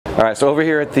All right, so over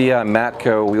here at the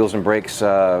Matco Wheels and Brakes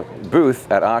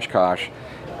booth at Oshkosh,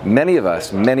 many of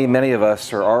us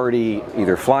are already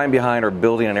either flying behind or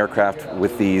building an aircraft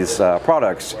with these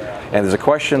products. And there's a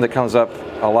question that comes up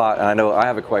a lot, and I know I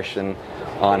have a question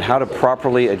on how to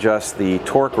properly adjust the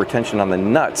torque retention on the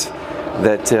nuts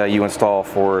that you install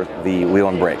for the wheel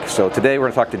and brake. So today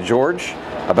we're going to talk to George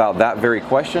about that very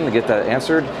question to get that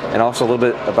answered, and also a little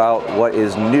bit about what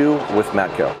is new with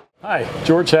Matco. Hi,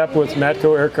 George Happ with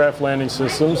Matco Aircraft Landing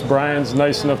Systems. Brian's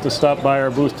nice enough to stop by our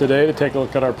booth today to take a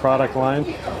look at our product line.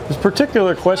 This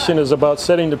particular question is about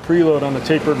setting the preload on the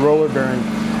tapered roller bearing.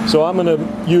 So I'm going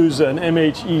to use an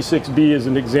MHE6B as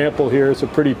an example here. It's a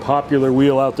pretty popular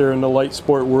wheel out there in the light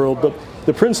sport world, but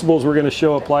the principles we're going to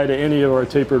show apply to any of our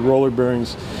tapered roller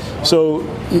bearings. So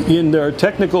in our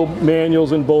technical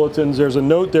manuals and bulletins, there's a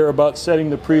note there about setting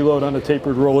the preload on a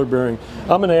tapered roller bearing.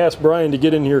 I'm going to ask Brian to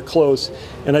get in here close,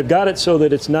 and I've got it so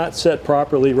that it's not set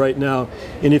properly right now.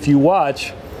 And if you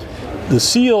watch, the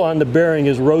seal on the bearing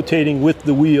is rotating with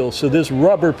the wheel. So this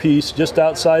rubber piece just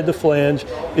outside the flange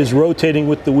is rotating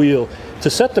with the wheel. To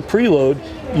set the preload,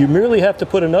 you merely have to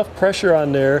put enough pressure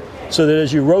on there so that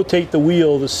as you rotate the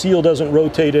wheel, the seal doesn't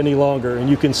rotate any longer. And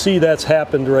you can see that's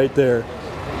happened right there.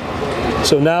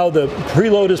 So now the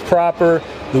preload is proper,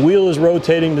 the wheel is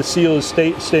rotating, the seal is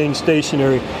staying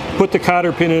stationary. Put the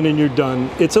cotter pin in and you're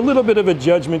done. It's a little bit of a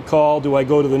judgment call. Do I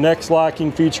go to the next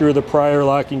locking feature or the prior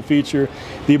locking feature?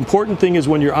 The important thing is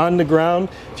when you're on the ground,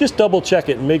 just double check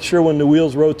it and make sure when the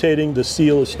wheel's rotating, the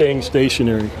seal is staying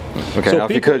stationary. Okay, so now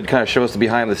if you could kind of show us the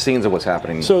behind the scenes of what's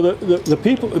happening. So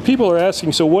the people are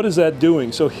asking, so what is that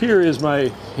doing? So here is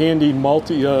my handy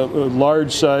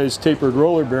large size tapered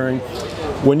roller bearing.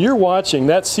 When you're watching,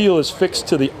 that seal is fixed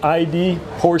to the ID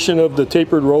portion of the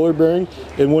tapered roller bearing,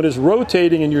 and when it's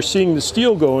rotating and you're seeing the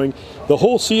steel going, the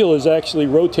whole seal is actually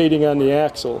rotating on the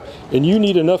axle. And you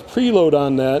need enough preload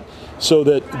on that so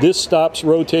that this stops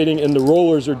rotating and the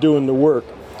rollers are doing the work.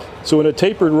 So in a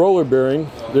tapered roller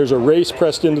bearing, there's a race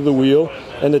pressed into the wheel,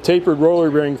 and the tapered roller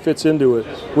bearing fits into it.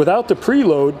 Without the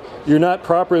preload, you're not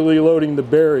properly loading the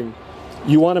bearing.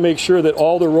 You want to make sure that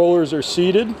all the rollers are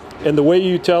seated, and the way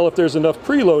you tell if there's enough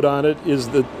preload on it is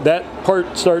that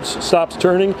part stops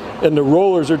turning and the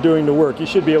rollers are doing the work. You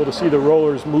should be able to see the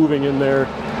rollers moving in there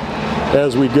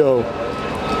as we go.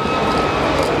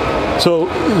 So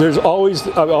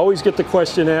I always get the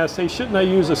question asked, hey, shouldn't I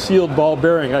use a sealed ball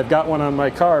bearing? I've got one on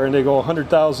my car and they go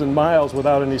 100,000 miles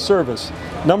without any service.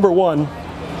 Number one,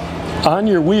 on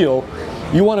your wheel,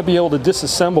 you want to be able to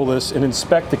disassemble this and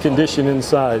inspect the condition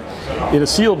inside. In a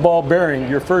sealed ball bearing,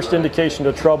 your first indication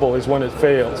of trouble is when it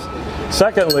fails.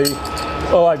 Secondly,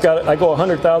 I go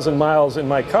 100,000 miles in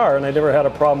my car and I never had a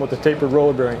problem with the tapered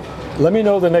roller bearing. Let me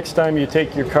know the next time you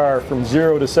take your car from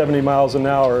 0 to 70 miles an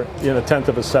hour in a tenth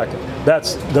of a second.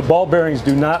 The ball bearings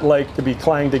do not like to be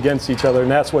clanged against each other,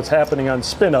 and that's what's happening on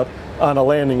spin-up on a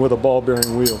landing with a ball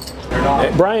bearing wheel.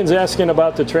 Brian's asking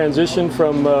about the transition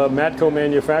from Matco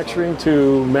Manufacturing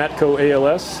to Matco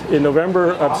ALS. In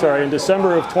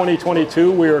December of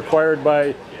 2022, we were acquired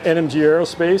by NMG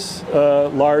Aerospace, a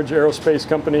large aerospace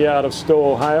company out of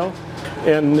STOL, Ohio.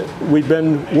 And we've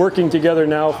been working together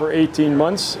now for 18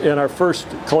 months, and our first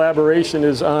collaboration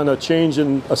is on a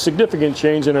significant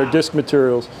change in our disc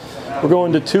materials. We're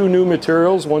going to 2 new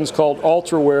materials. One's called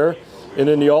UltraWear, and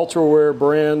in the UltraWear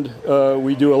brand,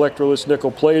 we do electroless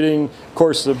nickel plating. Of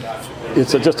course,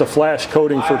 it's just a flash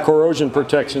coating for corrosion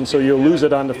protection, so you'll lose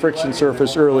it on the friction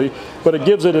surface early, but it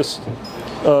gives it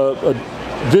a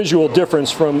visual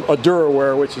difference from a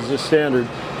DuraWear, which is the standard.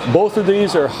 Both of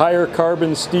these are higher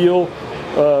carbon steel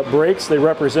brakes. They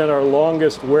represent our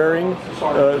longest wearing.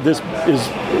 This is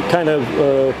kind of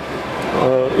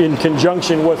in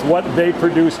conjunction with what they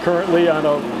produce currently on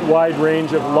a wide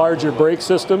range of larger brake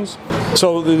systems.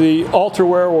 So the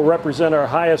UltraWear will represent our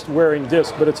highest wearing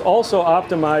disc, but it's also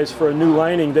optimized for a new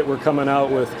lining that we're coming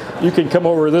out with. You can come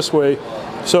over this way.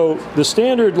 So the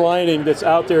standard lining that's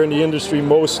out there in the industry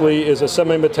mostly is a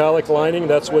semi-metallic lining.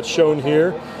 That's what's shown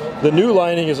here. The new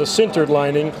lining is a sintered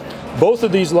lining. Both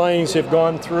of these linings have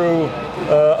gone through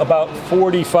about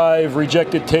 45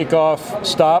 rejected takeoff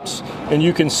stops, and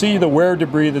you can see the wear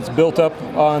debris that's built up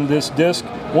on this disc.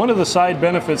 One of the side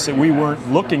benefits that we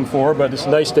weren't looking for, but it's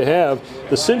nice to have,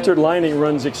 the sintered lining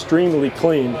runs extremely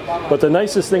clean. But the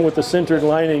nicest thing with the sintered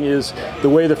lining is the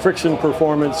way the friction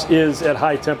performance is at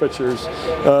high temperatures.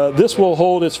 This will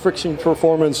hold its friction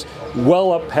performance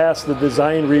well up past the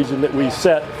design region that we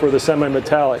set for the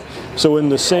semi-metallic. So in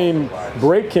the same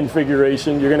brake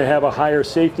configuration, you're going to have a higher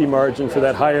safety margin for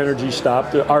that high energy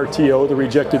stop, the RTO, the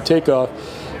rejected takeoff.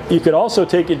 You could also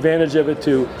take advantage of it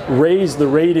to raise the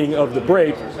rating of the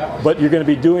brake, but you're going to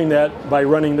be doing that by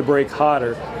running the brake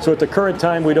hotter. So at the current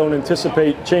time, we don't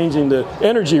anticipate changing the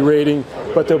energy rating,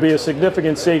 but there'll be a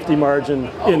significant safety margin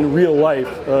in real life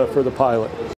for the pilot.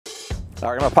 All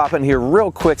right, I'm gonna pop in here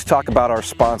real quick to talk about our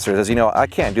sponsors. As you know, I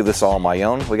can't do this all on my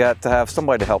own. We got to have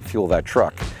somebody to help fuel that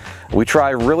truck. We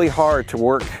try really hard to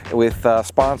work with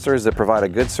sponsors that provide a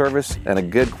good service and a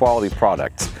good quality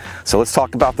product. So let's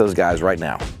talk about those guys right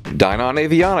now. Dynon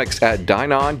Avionics at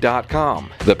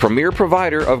Dynon.com, the premier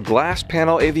provider of glass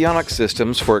panel avionics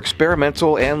systems for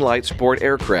experimental and light sport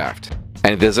aircraft.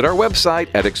 And visit our website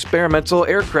at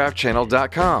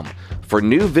experimentalaircraftchannel.com for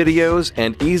new videos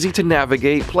and easy to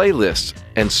navigate playlists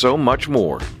and so much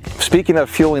more. Speaking of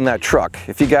fueling that truck,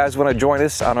 if you guys want to join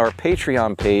us on our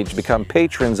Patreon page, become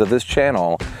patrons of this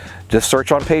channel, just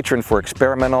search on Patreon for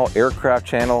Experimental Aircraft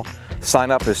Channel.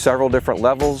 Sign up at several different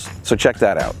levels, so check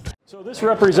that out. So this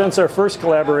represents our first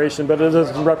collaboration, but it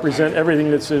doesn't represent everything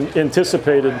that's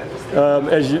anticipated.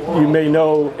 As you may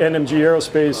know, NMG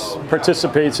Aerospace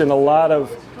participates in a lot of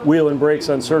wheel and brakes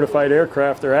on certified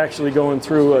aircraft. They're actually going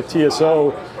through a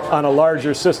TSO on a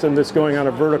larger system that's going on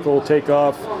a vertical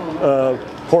takeoff,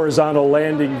 horizontal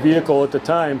landing vehicle at the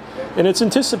time. And it's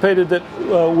anticipated that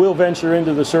we'll venture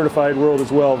into the certified world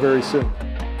as well very soon.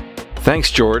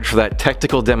 Thanks, George, for that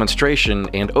technical demonstration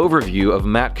and overview of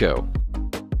Matco.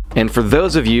 And for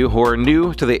those of you who are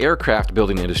new to the aircraft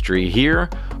building industry, here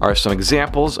are some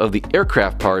examples of the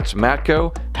aircraft parts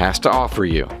Matco has to offer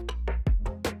you.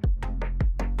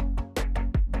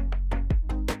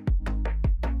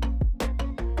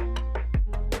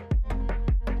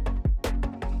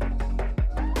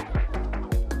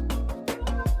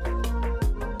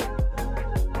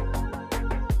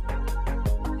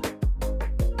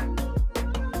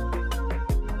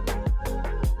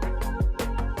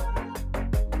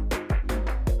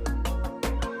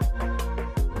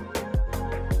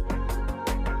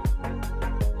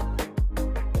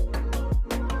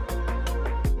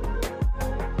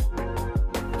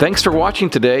 Thanks for watching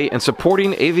today and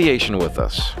supporting aviation with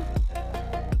us.